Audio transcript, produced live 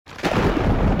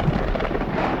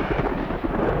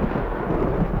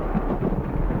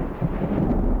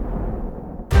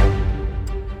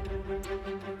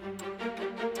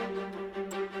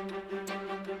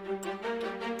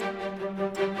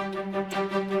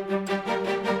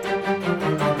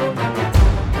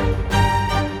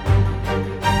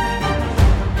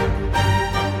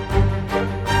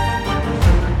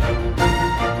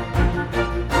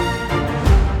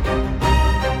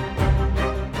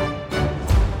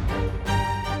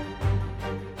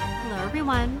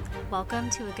welcome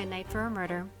to A Good Night for a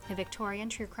Murder, a Victorian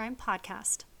true crime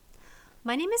podcast.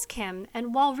 My name is Kim,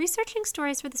 and while researching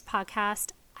stories for this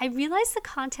podcast, I realized the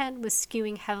content was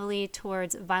skewing heavily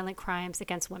towards violent crimes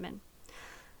against women.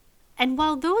 And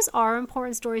while those are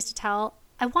important stories to tell,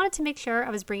 I wanted to make sure I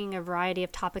was bringing a variety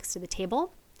of topics to the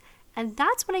table, and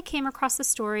that's when I came across the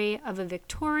story of a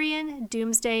Victorian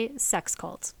doomsday sex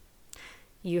cult.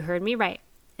 You heard me right,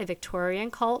 a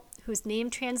Victorian cult whose name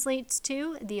translates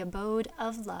to the abode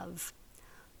of love.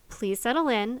 Please settle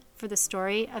in for the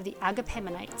story of the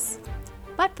Agapemonites.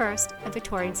 But first, a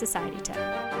Victorian society tip.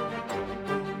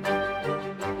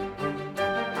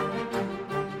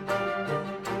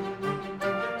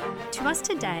 To us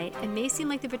today, it may seem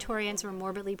like the Victorians were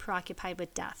morbidly preoccupied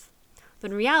with death. But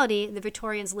in reality, the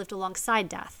Victorians lived alongside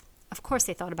death. Of course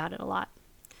they thought about it a lot.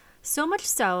 So much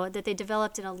so that they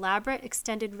developed an elaborate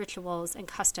extended rituals and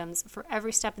customs for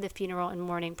every step of the funeral and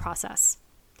mourning process.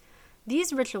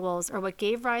 These rituals are what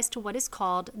gave rise to what is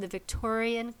called the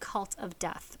Victorian cult of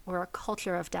death, or a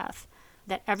culture of death,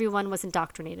 that everyone was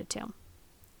indoctrinated to.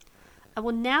 I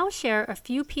will now share a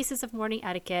few pieces of mourning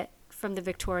etiquette from the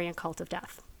Victorian cult of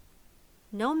death.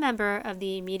 No member of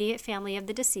the immediate family of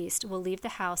the deceased will leave the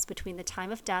house between the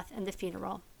time of death and the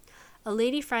funeral. A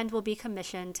lady friend will be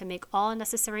commissioned to make all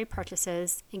necessary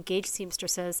purchases, engage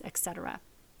seamstresses, etc.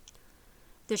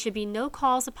 There should be no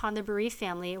calls upon the bereaved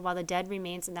family while the dead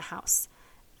remains in the house,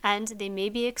 and they may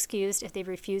be excused if they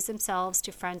refuse themselves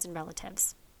to friends and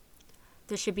relatives.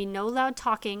 There should be no loud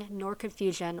talking nor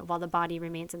confusion while the body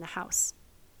remains in the house.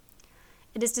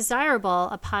 It is desirable,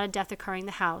 upon a death occurring in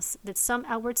the house, that some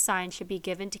outward sign should be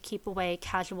given to keep away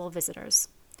casual visitors.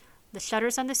 The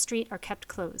shutters on the street are kept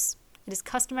closed. It is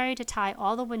customary to tie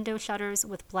all the window shutters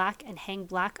with black and hang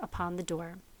black upon the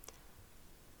door.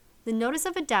 The notice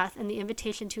of a death and the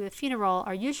invitation to a funeral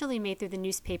are usually made through the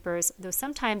newspapers, though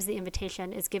sometimes the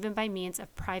invitation is given by means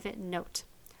of private note.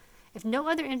 If no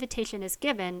other invitation is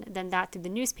given than that through the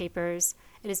newspapers,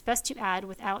 it is best to add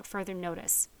without further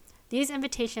notice. These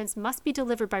invitations must be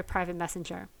delivered by private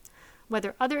messenger.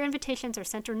 Whether other invitations are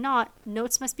sent or not,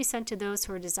 notes must be sent to those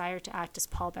who are desired to act as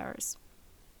pallbearers.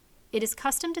 It is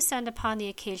custom to send upon the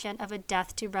occasion of a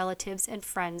death to relatives and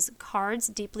friends cards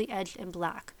deeply edged in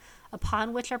black,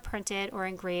 upon which are printed or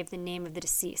engraved the name of the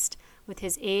deceased, with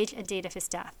his age and date of his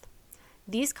death.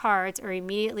 These cards are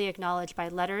immediately acknowledged by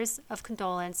letters of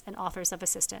condolence and offers of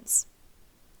assistance.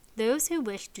 Those who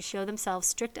wish to show themselves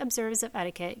strict observers of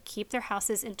etiquette keep their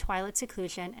houses in twilight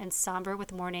seclusion and somber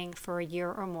with mourning for a year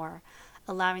or more,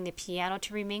 allowing the piano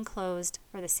to remain closed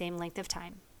for the same length of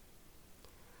time.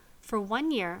 For 1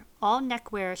 year, all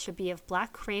neckwear should be of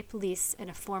black crepe lace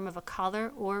in a form of a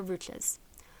collar or ruches.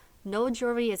 No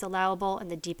jewelry is allowable in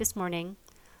the deepest mourning.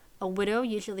 A widow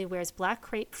usually wears black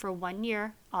crepe for 1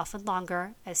 year, often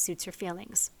longer, as suits her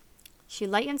feelings. She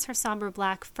lightens her somber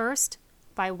black first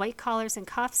by white collars and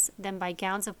cuffs, then by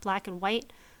gowns of black and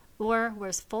white, or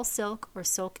wears full silk or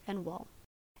silk and wool.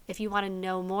 If you want to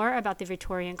know more about the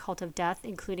Victorian cult of death,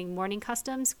 including mourning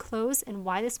customs, clothes, and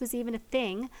why this was even a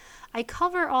thing, I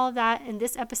cover all of that in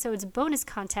this episode's bonus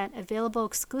content available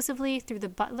exclusively through the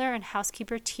butler and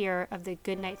housekeeper tier of the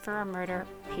Good Night for a Murder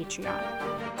Patreon.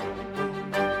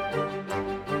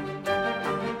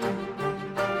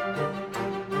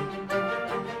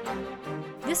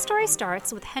 This story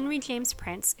starts with Henry James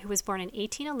Prince, who was born in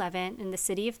 1811 in the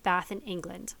city of Bath in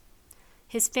England.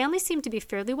 His family seemed to be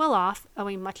fairly well off,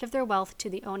 owing much of their wealth to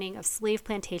the owning of slave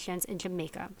plantations in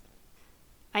Jamaica.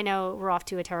 I know we're off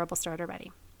to a terrible start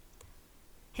already.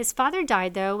 His father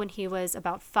died, though, when he was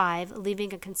about 5,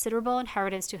 leaving a considerable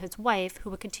inheritance to his wife, who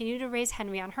would continue to raise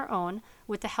Henry on her own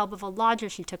with the help of a lodger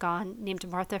she took on named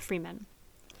Martha Freeman.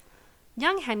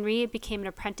 Young Henry became an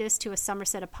apprentice to a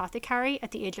Somerset apothecary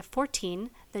at the age of 14,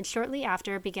 then shortly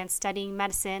after began studying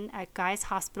medicine at Guy's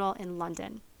Hospital in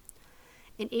London.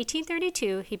 In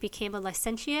 1832, he became a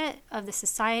licentiate of the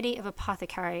Society of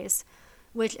Apothecaries,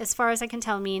 which, as far as I can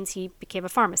tell, means he became a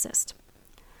pharmacist.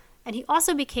 And he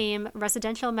also became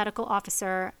residential medical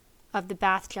officer of the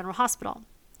Bath General Hospital.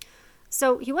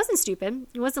 So he wasn't stupid,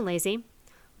 he wasn't lazy,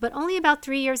 but only about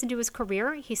 3 years into his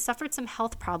career, he suffered some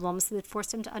health problems that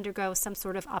forced him to undergo some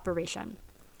sort of operation.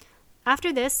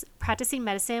 After this, practicing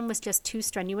medicine was just too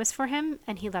strenuous for him,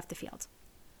 and he left the field.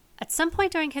 At some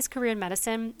point during his career in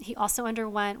medicine, he also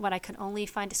underwent what I could only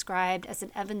find described as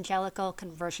an evangelical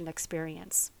conversion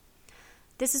experience.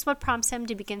 This is what prompts him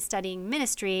to begin studying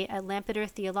ministry at Lampeter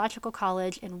Theological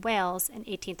College in Wales in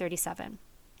 1837.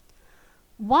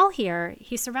 While here,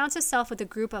 he surrounds himself with a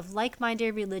group of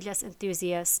like-minded religious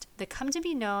enthusiasts that come to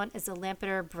be known as the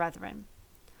Lampeter Brethren.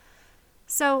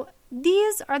 So,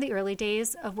 These are the early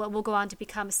days of what will go on to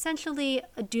become essentially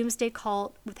a doomsday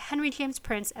cult with Henry James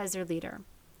Prince as their leader.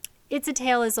 It's a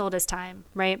tale as old as time,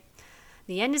 right?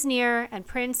 The end is near, and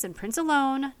Prince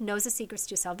alone knows the secrets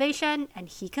to salvation, and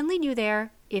he can lead you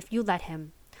there if you let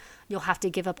him. You'll have to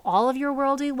give up all of your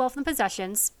worldly wealth and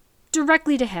possessions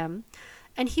directly to him,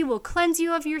 and he will cleanse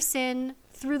you of your sin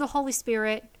through the Holy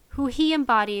Spirit, who he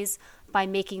embodies by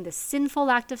making the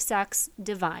sinful act of sex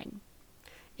divine.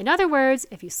 In other words,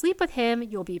 if you sleep with him,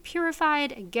 you'll be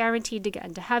purified and guaranteed to get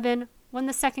into heaven when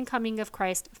the second coming of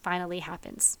Christ finally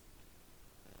happens.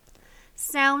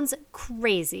 Sounds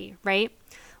crazy, right?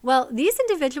 Well, these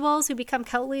individuals who become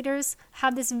cult leaders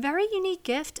have this very unique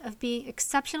gift of being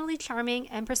exceptionally charming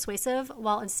and persuasive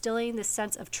while instilling this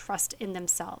sense of trust in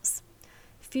themselves.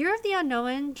 Fear of the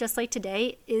unknown, just like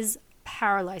today, is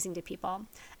paralyzing to people.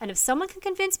 And if someone can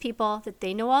convince people that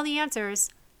they know all the answers,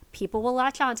 people will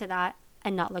latch onto that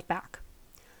and not look back.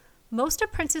 Most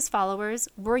of Prince's followers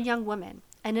were young women,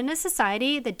 and in a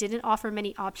society that didn't offer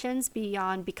many options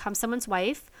beyond become someone's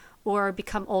wife or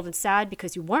become old and sad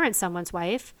because you weren't someone's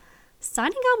wife,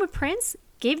 signing on with Prince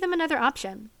gave them another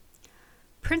option.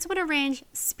 Prince would arrange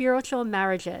spiritual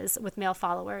marriages with male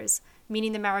followers,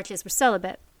 meaning the marriages were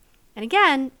celibate. And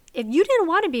again, if you didn't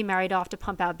want to be married off to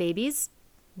pump out babies,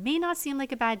 it may not seem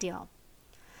like a bad deal.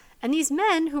 And these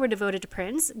men who were devoted to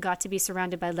Prince got to be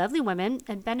surrounded by lovely women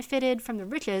and benefited from the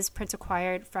riches Prince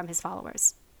acquired from his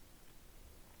followers.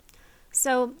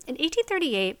 So, in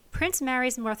 1838, Prince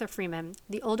marries Martha Freeman,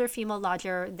 the older female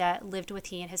lodger that lived with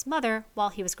he and his mother while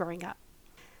he was growing up.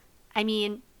 I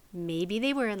mean, maybe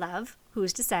they were in love,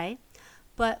 who's to say,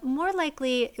 but more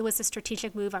likely it was a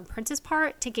strategic move on Prince's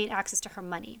part to gain access to her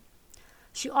money.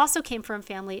 She also came from a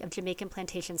family of Jamaican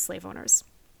plantation slave owners.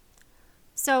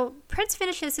 So Prince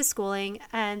finishes his schooling,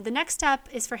 and the next step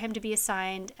is for him to be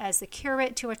assigned as the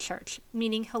curate to a church,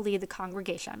 meaning he'll lead the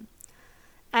congregation.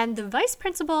 And the vice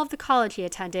principal of the college he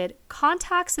attended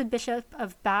contacts the Bishop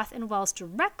of Bath and Wells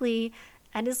directly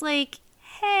and is like,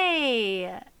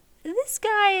 hey, this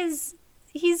guy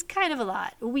he's kind of a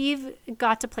lot. We've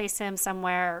got to place him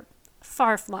somewhere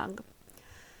far-flung.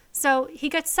 So he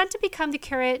gets sent to become the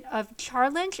curate of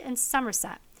Charlinge and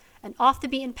Somerset, an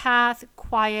off-the-beaten-path,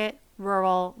 quiet,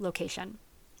 rural location.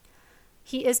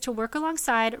 He is to work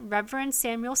alongside Reverend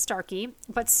Samuel Starkey,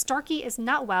 but Starkey is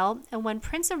not well, and when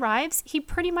Prince arrives, he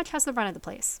pretty much has the run of the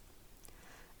place.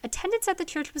 Attendance at the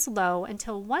church was low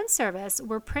until one service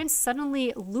where Prince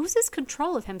suddenly loses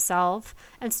control of himself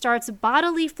and starts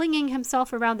bodily flinging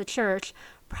himself around the church,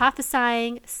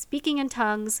 prophesying, speaking in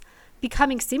tongues,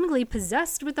 becoming seemingly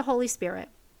possessed with the Holy Spirit.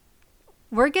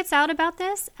 Word gets out about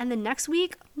this, and the next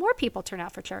week, more people turn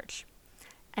out for church.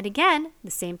 And again,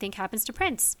 the same thing happens to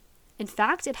Prince. In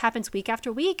fact, it happens week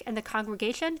after week, and the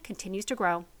congregation continues to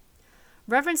grow.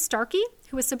 Reverend Starkey,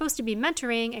 who is supposed to be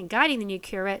mentoring and guiding the new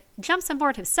curate, jumps on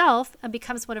board himself and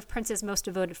becomes one of Prince's most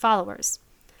devoted followers.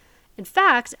 In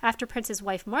fact, after Prince's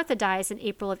wife Martha dies in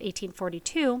April of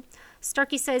 1842,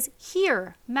 Starkey says,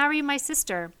 "Here, marry my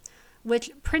sister," which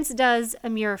Prince does a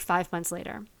mere 5 months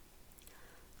later.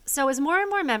 So as more and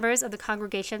more members of the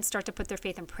congregation start to put their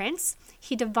faith in Prince,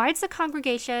 he divides the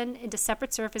congregation into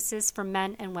separate services for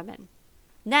men and women.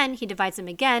 Then he divides them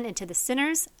again into the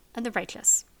sinners and the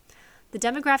righteous. The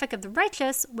demographic of the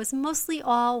righteous was mostly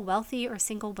all wealthy or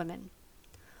single women.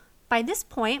 By this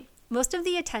point, most of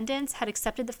the attendants had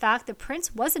accepted the fact that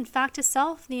Prince was in fact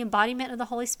himself the embodiment of the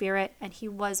Holy Spirit, and he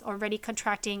was already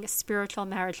contracting spiritual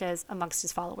marriages amongst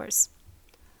his followers.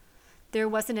 There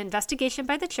was an investigation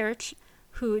by the church,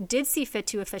 who did see fit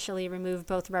to officially remove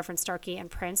both Reverend Starkey and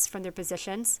Prince from their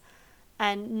positions.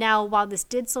 And now, while this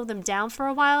did slow them down for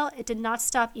a while, it did not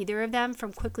stop either of them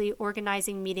from quickly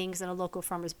organizing meetings in a local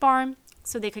farmer's barn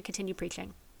so they could continue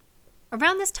preaching.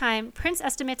 Around this time, Prince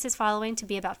estimates his following to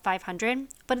be about 500,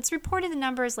 but it's reported the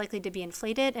number is likely to be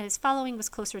inflated and his following was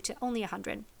closer to only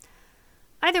 100.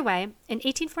 Either way, in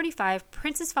 1845,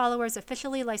 Prince's followers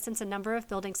officially licensed a number of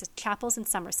buildings as chapels in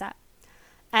Somerset.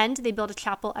 And they built a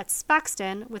chapel at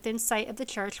Spaxton within sight of the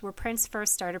church where Prince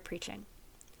first started preaching.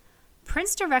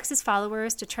 Prince directs his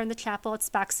followers to turn the chapel at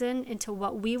Spaxton into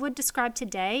what we would describe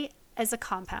today as a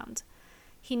compound.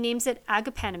 He names it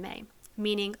Agapemonites,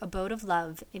 meaning abode of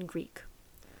love in Greek.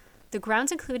 The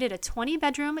grounds included a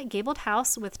 20-bedroom gabled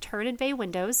house with turreted bay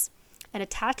windows, an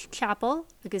attached chapel,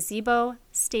 a gazebo,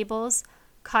 stables,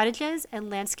 cottages, and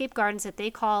landscape gardens that they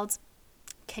called,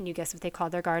 can you guess what they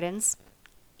called their gardens?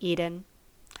 Eden.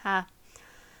 And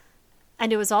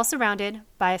it was all surrounded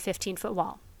by a 15-foot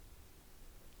wall.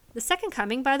 The second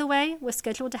coming, by the way, was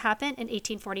scheduled to happen in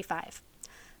 1845.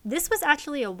 This was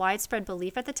actually a widespread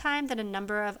belief at the time that a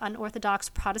number of unorthodox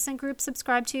Protestant groups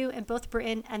subscribed to in both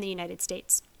Britain and the United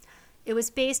States. It was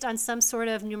based on some sort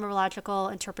of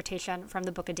numerological interpretation from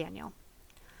the Book of Daniel.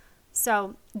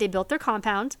 So they built their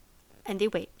compound, and they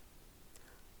wait.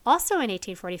 Also in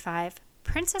 1845,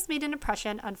 Prince has made an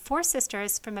impression on 4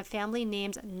 sisters from a family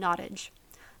named Nottage.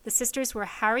 The sisters were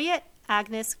Harriet,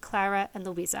 Agnes, Clara, and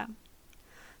Louisa.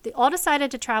 They all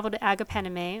decided to travel to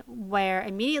Agapemonites, where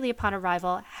immediately upon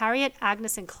arrival, Harriet,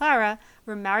 Agnes, and Clara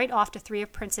were married off to 3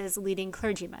 of Prince's leading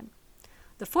clergymen.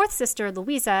 The 4th sister,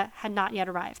 Louisa, had not yet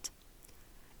arrived.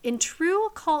 In true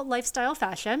cult lifestyle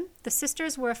fashion, the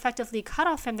sisters were effectively cut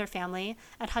off from their family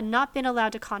and had not been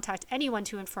allowed to contact anyone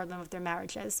to inform them of their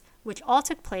marriages, which all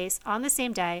took place on the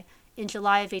same day in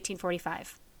July of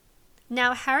 1845.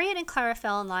 Now, Harriet and Clara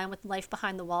fell in line with life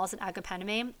behind the walls at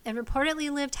Agapemonites and reportedly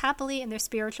lived happily in their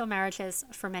spiritual marriages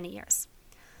for many years.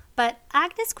 But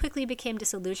Agnes quickly became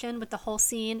disillusioned with the whole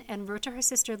scene and wrote to her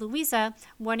sister Louisa,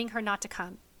 warning her not to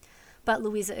come. But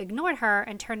Louisa ignored her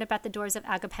and turned up at the doors of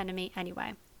Agapemonites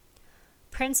anyway.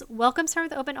 Prince welcomes her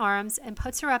with open arms and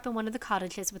puts her up in one of the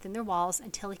cottages within their walls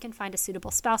until he can find a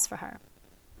suitable spouse for her.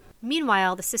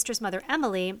 Meanwhile, the sister's mother,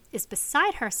 Emily, is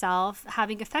beside herself,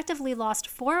 having effectively lost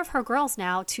 4 of her girls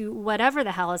now to whatever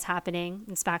the hell is happening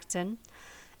in Spaxton,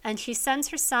 and she sends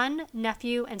her son,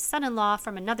 nephew, and son-in-law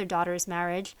from another daughter's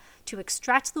marriage to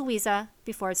extract Louisa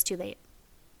before it's too late.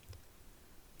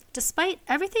 Despite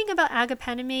everything about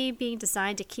Agapemonites being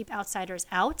designed to keep outsiders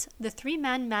out, the 3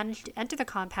 men manage to enter the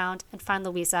compound and find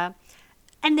Louisa,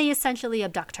 and they essentially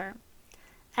abduct her.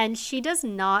 And she does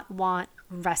not want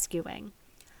rescuing.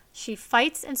 She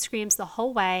fights and screams the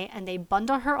whole way, and they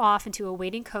bundle her off into a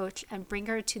waiting coach and bring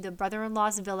her to the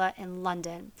brother-in-law's villa in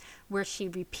London, where she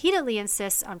repeatedly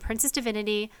insists on Prince's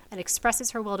divinity and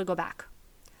expresses her will to go back.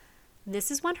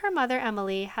 This is when her mother,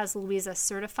 Emily, has Louisa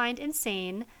certified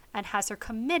insane and has her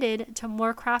committed to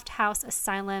Moorcroft House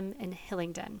Asylum in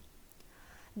Hillingdon.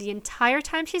 The entire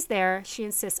time she's there, she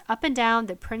insists up and down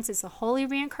that Prince is the holy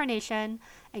reincarnation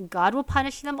and God will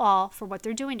punish them all for what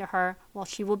they're doing to her, while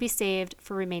she will be saved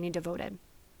for remaining devoted.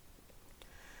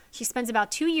 She spends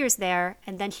about 2 years there,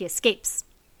 and then she escapes.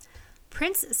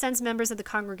 Prince sends members of the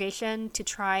congregation to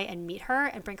try and meet her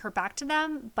and bring her back to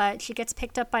them, but she gets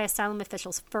picked up by asylum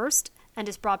officials first and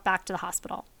is brought back to the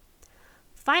hospital.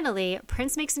 Finally,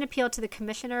 Prince makes an appeal to the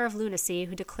Commissioner of Lunacy,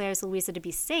 who declares Louisa to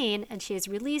be sane, and she is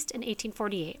released in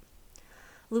 1848.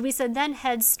 Louisa then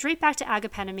heads straight back to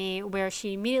Agapemonites, where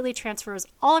she immediately transfers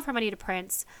all of her money to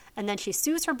Prince, and then she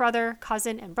sues her brother,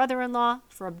 cousin, and brother-in-law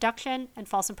for abduction and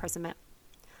false imprisonment.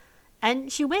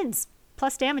 And she wins,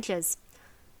 plus damages.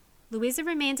 Louisa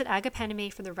remains at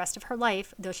Agapemonites for the rest of her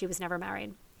life, though she was never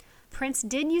married. Prince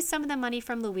did use some of the money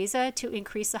from Louisa to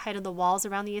increase the height of the walls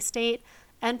around the estate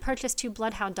and purchase 2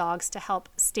 bloodhound dogs to help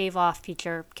stave off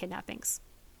future kidnappings.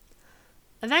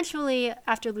 Eventually,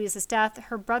 after Louisa's death,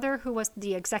 her brother, who was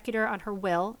the executor on her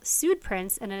will, sued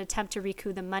Prince in an attempt to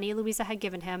recoup the money Louisa had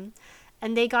given him,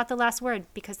 and they got the last word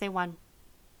because they won.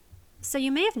 So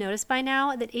you may have noticed by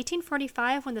now that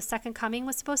 1845, when the Second Coming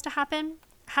was supposed to happen,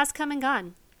 has come and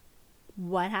gone.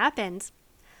 What happened?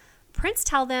 Prince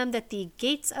tell them that the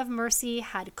gates of mercy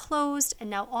had closed and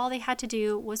now all they had to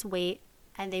do was wait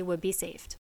and they would be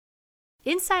saved.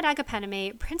 Inside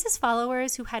Agapemonites, Prince's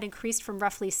followers, who had increased from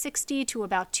roughly 60 to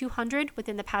about 200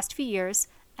 within the past few years,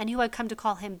 and who had come to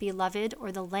call him Beloved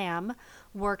or the Lamb,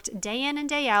 worked day in and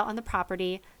day out on the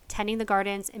property, tending the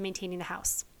gardens and maintaining the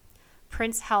house.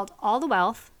 Prince held all the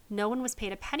wealth, no one was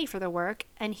paid a penny for their work,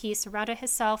 and he surrounded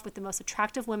himself with the most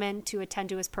attractive women to attend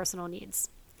to his personal needs.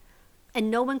 And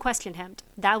no one questioned him.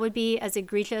 That would be as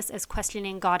egregious as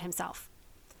questioning God himself.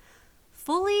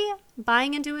 Fully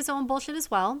buying into his own bullshit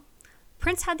as well,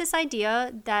 Prince had this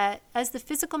idea that as the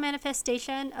physical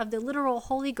manifestation of the literal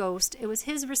Holy Ghost, it was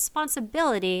his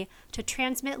responsibility to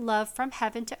transmit love from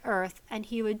heaven to earth, and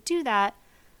he would do that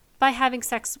by having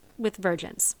sex with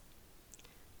virgins.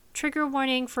 Trigger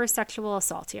warning for sexual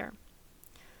assault here.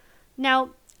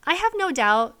 Now, I have no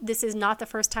doubt this is not the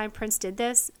first time Prince did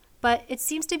this, but it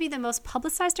seems to be the most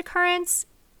publicized occurrence,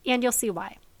 and you'll see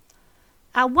why.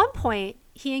 At one point,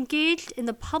 he engaged in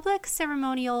the public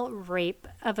ceremonial rape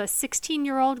of a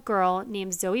 16-year-old girl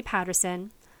named Zoe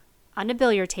Patterson on a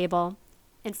billiard table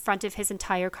in front of his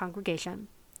entire congregation.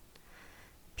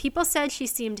 People said she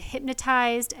seemed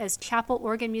hypnotized as chapel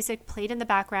organ music played in the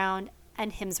background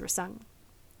and hymns were sung.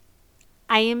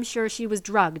 I am sure she was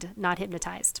drugged, not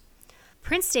hypnotized.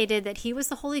 Prince stated that he was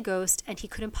the Holy Ghost and he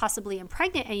couldn't possibly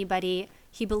impregnate anybody.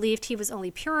 He believed he was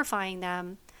only purifying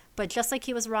them. But just like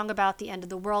he was wrong about the end of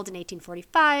the world in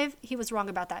 1845, he was wrong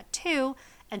about that too.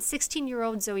 and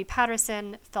 16-year-old Zoe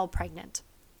Patterson fell pregnant.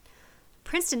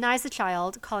 Prince denies the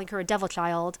child, calling her a devil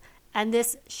child, and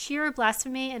this sheer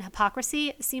blasphemy and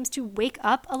hypocrisy seems to wake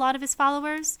up a lot of his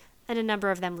followers, and a number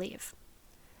of them leave.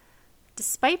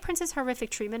 Despite Prince's horrific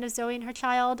treatment of Zoe and her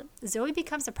child, Zoe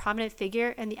becomes a prominent figure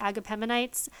in the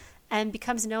Agapemonites and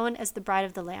becomes known as the Bride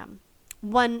of the Lamb.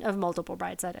 One of multiple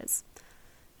brides, that is.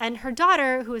 And her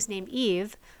daughter, who is named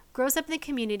Eve, grows up in the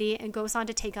community and goes on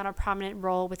to take on a prominent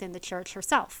role within the church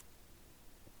herself.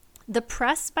 The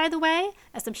press, by the way,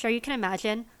 as I'm sure you can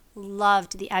imagine,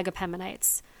 loved the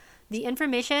Agapemonites. The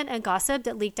information and gossip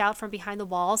that leaked out from behind the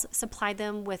walls supplied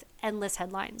them with endless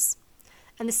headlines.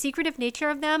 And the secretive nature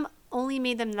of them only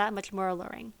made them that much more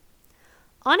alluring.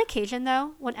 On occasion,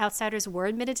 though, when outsiders were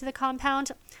admitted to the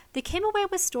compound, they came away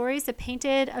with stories that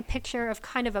painted a picture of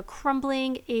kind of a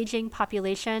crumbling, aging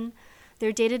population.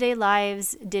 Their day-to-day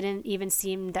lives didn't even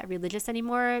seem that religious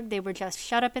anymore. They were just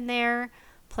shut up in there,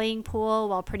 playing pool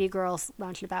while pretty girls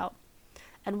lounged about.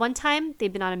 And one time,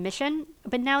 they'd been on a mission,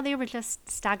 but now they were just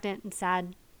stagnant and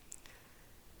sad.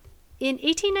 In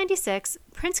 1896,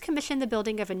 Prince commissioned the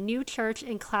building of a new church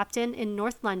in Clapton in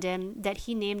North London that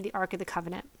he named the Ark of the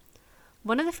Covenant.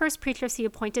 One of the first preachers he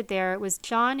appointed there was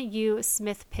John U.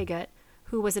 Smith Pigott,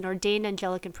 who was an ordained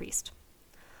Anglican priest.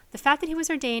 The fact that he was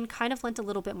ordained kind of lent a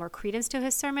little bit more credence to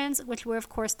his sermons, which were of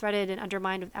course threaded and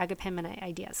undermined with Agapemonite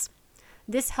ideas.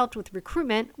 This helped with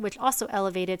recruitment, which also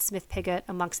elevated Smith Pigott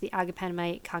amongst the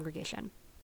Agapemonite congregation.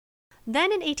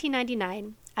 Then in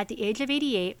 1899, at the age of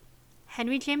 88,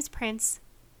 Henry James Prince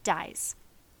dies.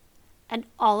 And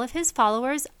all of his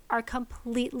followers are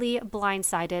completely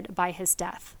blindsided by his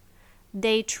death.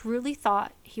 They truly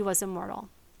thought he was immortal.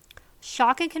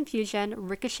 Shock and confusion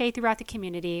ricochet throughout the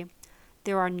community.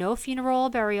 There are no funeral or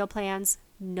burial plans,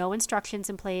 no instructions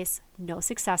in place, no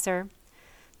successor.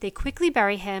 They quickly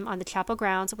bury him on the chapel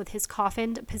grounds with his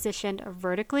coffin positioned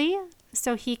vertically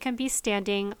so he can be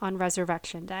standing on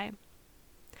Resurrection Day.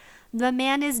 The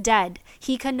man is dead.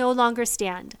 He can no longer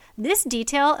stand. This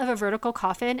detail of a vertical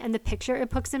coffin and the picture it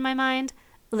puts in my mind,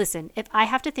 listen, if I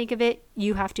have to think of it,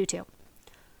 you have to too.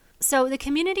 So the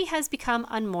community has become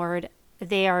unmoored.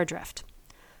 They are adrift.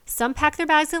 Some pack their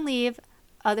bags and leave.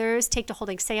 Others take to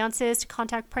holding seances to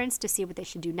contact Prince to see what they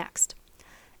should do next.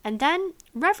 And then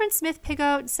Reverend Smith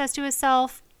Pigott says to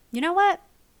himself, you know what?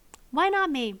 Why not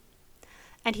me?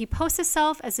 And he posts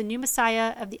himself as the new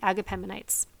messiah of the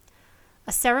Agapemonites.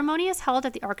 A ceremony is held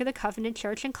at the Ark of the Covenant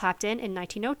Church in Clapton in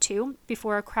 1902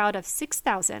 before a crowd of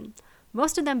 6,000,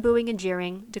 most of them booing and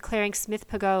jeering, declaring Smith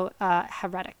Pigott a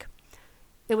heretic.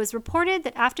 It was reported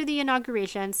that after the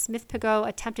inauguration, Smith Pigott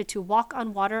attempted to walk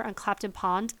on water on Clapton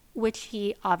Pond, which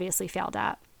he obviously failed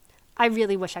at. I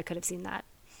really wish I could have seen that.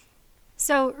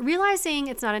 So, realizing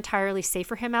it's not entirely safe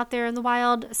for him out there in the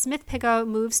wild, Smith Pigott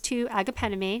moves to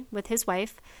Agapemone with his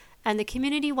wife, and the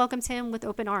community welcomes him with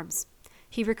open arms.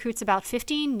 He recruits about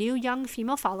 15 new young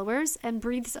female followers and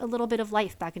breathes a little bit of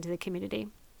life back into the community.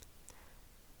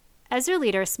 As their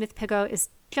leader, Smith Pigott is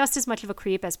just as much of a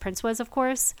creep as Prince was, of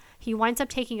course. He winds up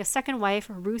taking a second wife,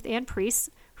 Ruth Ann Priest,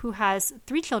 who has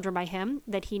 3 children by him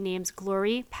that he names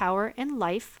Glory, Power, and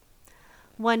Life.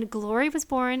 When Glory was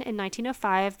born in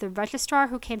 1905, the registrar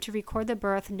who came to record the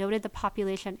birth noted the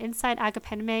population inside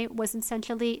Agapemone was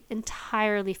essentially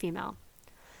entirely female.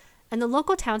 And the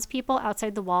local townspeople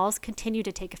outside the walls continue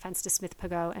to take offense to Smith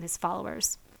Pigott and his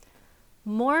followers.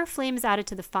 More flames added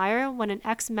to the fire when an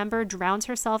ex-member drowns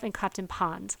herself in Clapton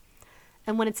Pond.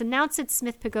 And when it's announced that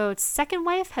Smith Pigott's second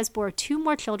wife has bore 2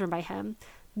 more children by him,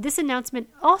 this announcement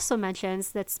also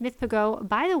mentions that Smith Pigott,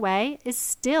 by the way, is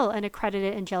still an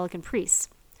accredited Anglican priest.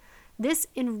 This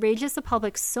enrages the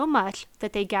public so much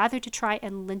that they gather to try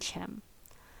and lynch him.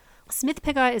 Smith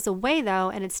Pigott is away, though,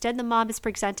 and instead the mob is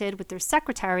presented with their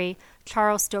secretary,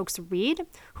 Charles Stokes Reed,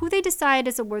 who they decide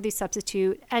is a worthy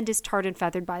substitute and is tarred and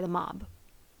feathered by the mob.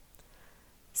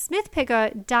 Smith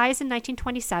Pigott dies in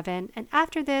 1927, and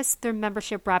after this, their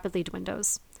membership rapidly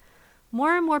dwindles.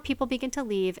 More and more people begin to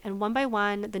leave, and one by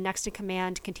one, the next in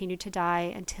command continued to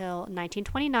die until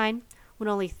 1929, when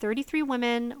only 33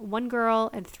 women, 1 girl,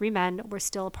 and 3 men were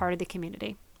still a part of the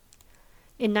community.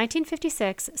 In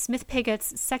 1956, Smith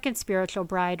Pigott's second spiritual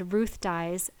bride, Ruth,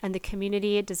 dies, and the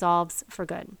community dissolves for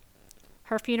good.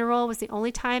 Her funeral was the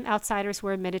only time outsiders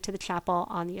were admitted to the chapel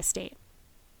on the estate.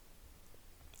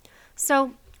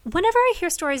 So, whenever I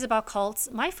hear stories about cults,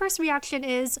 my first reaction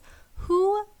is,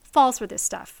 who falls for this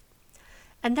stuff?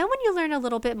 And then when you learn a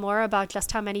little bit more about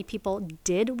just how many people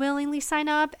did willingly sign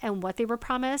up and what they were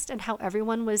promised and how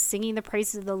everyone was singing the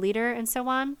praises of the leader and so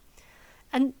on,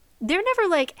 and they're never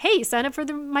like, hey, sign up for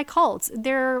my cults.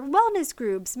 They're wellness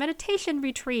groups, meditation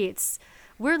retreats,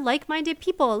 We're like-minded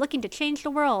people looking to change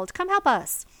the world. Come help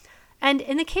us. And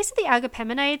in the case of the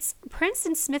Agapemonites, Prince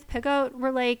and Smith-Piggot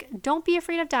were like, don't be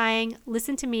afraid of dying.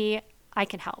 Listen to me. I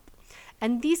can help.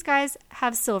 And these guys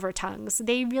have silver tongues.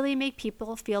 They really make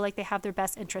people feel like they have their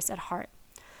best interests at heart.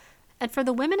 And for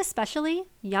the women especially,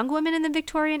 young women in the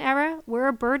Victorian era were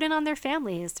a burden on their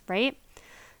families, right?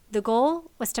 The goal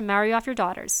was to marry off your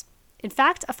daughters. In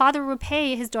fact, a father would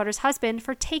pay his daughter's husband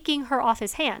for taking her off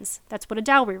his hands. That's what a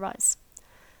dowry was.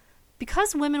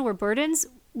 Because women were burdens,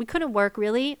 we couldn't work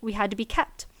really. We had to be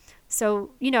kept.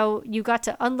 So, you got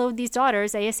to unload these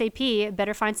daughters ASAP.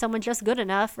 Better find someone just good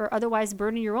enough or otherwise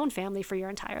burden your own family for your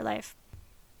entire life.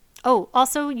 Oh,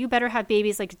 also, you better have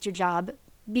babies like it's your job,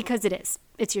 because it is.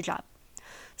 It's your job.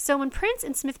 So when Prince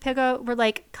and Smith-Piggot were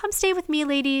like, come stay with me,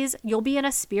 ladies. You'll be in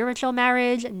a spiritual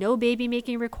marriage. No baby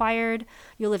making required.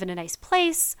 You'll live in a nice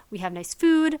place. We have nice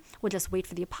food. We'll just wait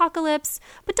for the apocalypse.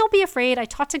 But don't be afraid. I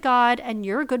talked to God and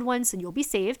you're a good one, so you'll be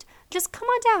saved. Just come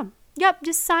on down. Yep,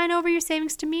 just sign over your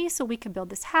savings to me so we can build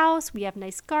this house. We have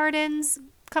nice gardens.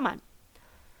 Come on.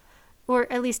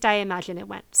 Or at least I imagine it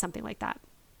went something like that.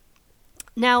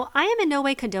 Now, I am in no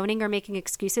way condoning or making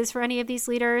excuses for any of these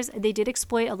leaders. They did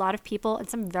exploit a lot of people in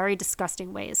some very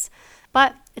disgusting ways.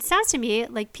 But it sounds to me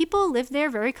like people lived there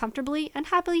very comfortably and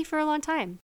happily for a long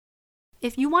time.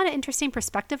 If you want an interesting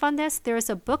perspective on this, there is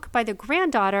a book by the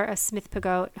granddaughter of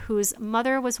Smith-Piggot, whose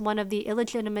mother was one of the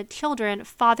illegitimate children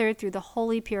fathered through the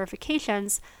holy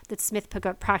purifications that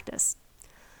Smith-Piggot practiced.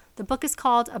 The book is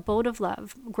called Abode of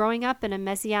Love, Growing Up in a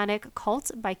Messianic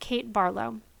Cult by Kate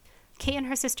Barlow. Kate and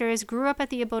her sisters grew up at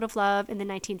the Abode of Love in the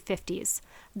 1950s,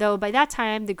 though by that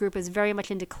time the group was very much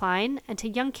in decline, and to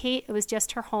young Kate it was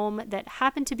just her home that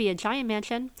happened to be a giant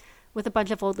mansion with a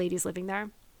bunch of old ladies living there.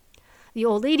 The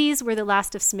old ladies were the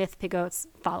last of Smith-Piggot's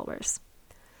followers.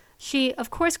 She,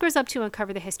 of course, grows up to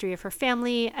uncover the history of her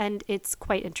family, and it's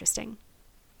quite interesting.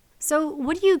 So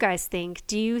what do you guys think?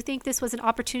 Do you think this was an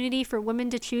opportunity for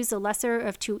women to choose the lesser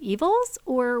of two evils,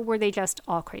 or were they just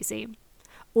all crazy?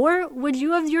 Or would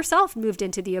you have yourself moved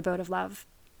into the Abode of Love?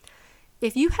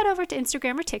 If you head over to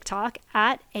Instagram or TikTok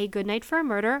at A Good Night for a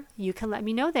Murder, you can let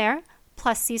me know there,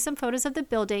 plus see some photos of the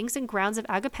buildings and grounds of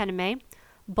Agapemone,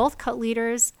 both cult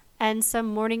leaders, and some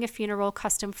mourning a funeral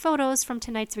custom photos from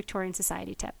tonight's Victorian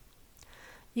Society tip.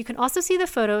 You can also see the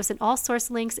photos and all source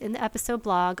links in the episode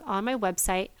blog on my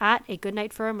website at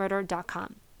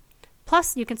agoodnightforamurder.com.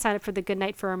 Plus, you can sign up for the Good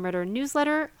Night for a Murder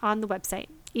newsletter on the website.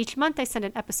 Each month, I send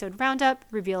an episode roundup,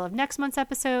 reveal of next month's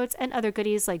episodes, and other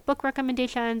goodies like book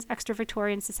recommendations, extra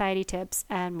Victorian Society tips,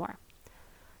 and more.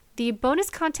 The bonus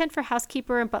content for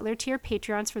housekeeper and butler tier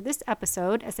Patreons for this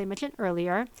episode, as I mentioned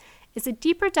earlier, is a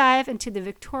deeper dive into the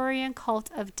Victorian cult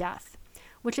of death,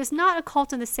 which is not a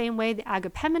cult in the same way the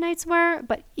Agapemonites were,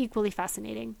 but equally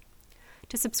fascinating.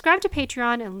 To subscribe to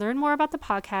Patreon and learn more about the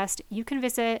podcast, you can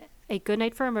visit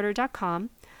agoodnightforamurder.com.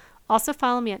 Also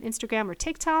follow me on Instagram or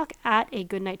TikTok at A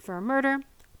Good Night for a Murder.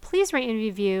 Please rate and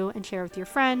review and share with your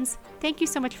friends. Thank you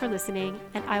so much for listening,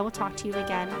 and I will talk to you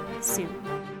again soon.